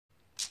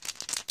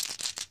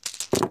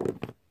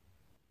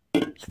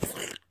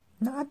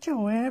Not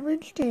your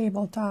average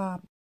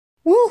tabletop.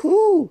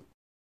 Woohoo!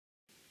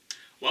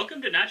 Welcome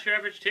to Not Your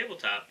Average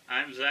Tabletop.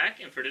 I'm Zach,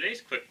 and for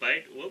today's Quick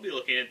Bite, we'll be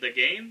looking at the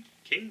game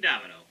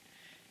Kingdomino.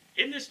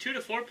 In this 2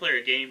 to 4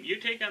 player game, you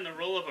take on the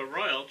role of a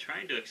royal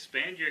trying to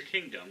expand your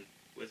kingdom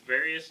with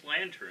various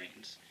land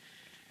terrains.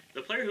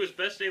 The player who is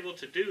best able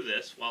to do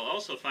this, while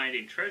also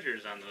finding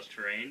treasures on those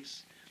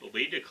terrains, will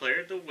be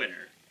declared the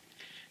winner.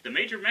 The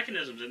major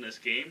mechanisms in this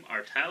game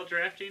are tile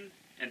drafting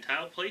and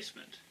tile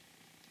placement.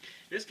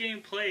 This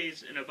game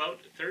plays in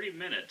about 30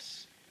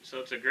 minutes, so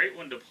it's a great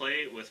one to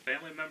play with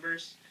family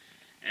members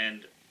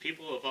and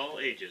people of all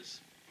ages.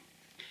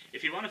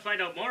 If you want to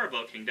find out more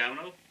about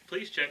Kingdomino,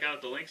 please check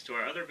out the links to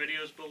our other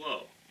videos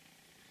below.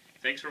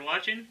 Thanks for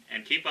watching,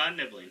 and keep on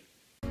nibbling.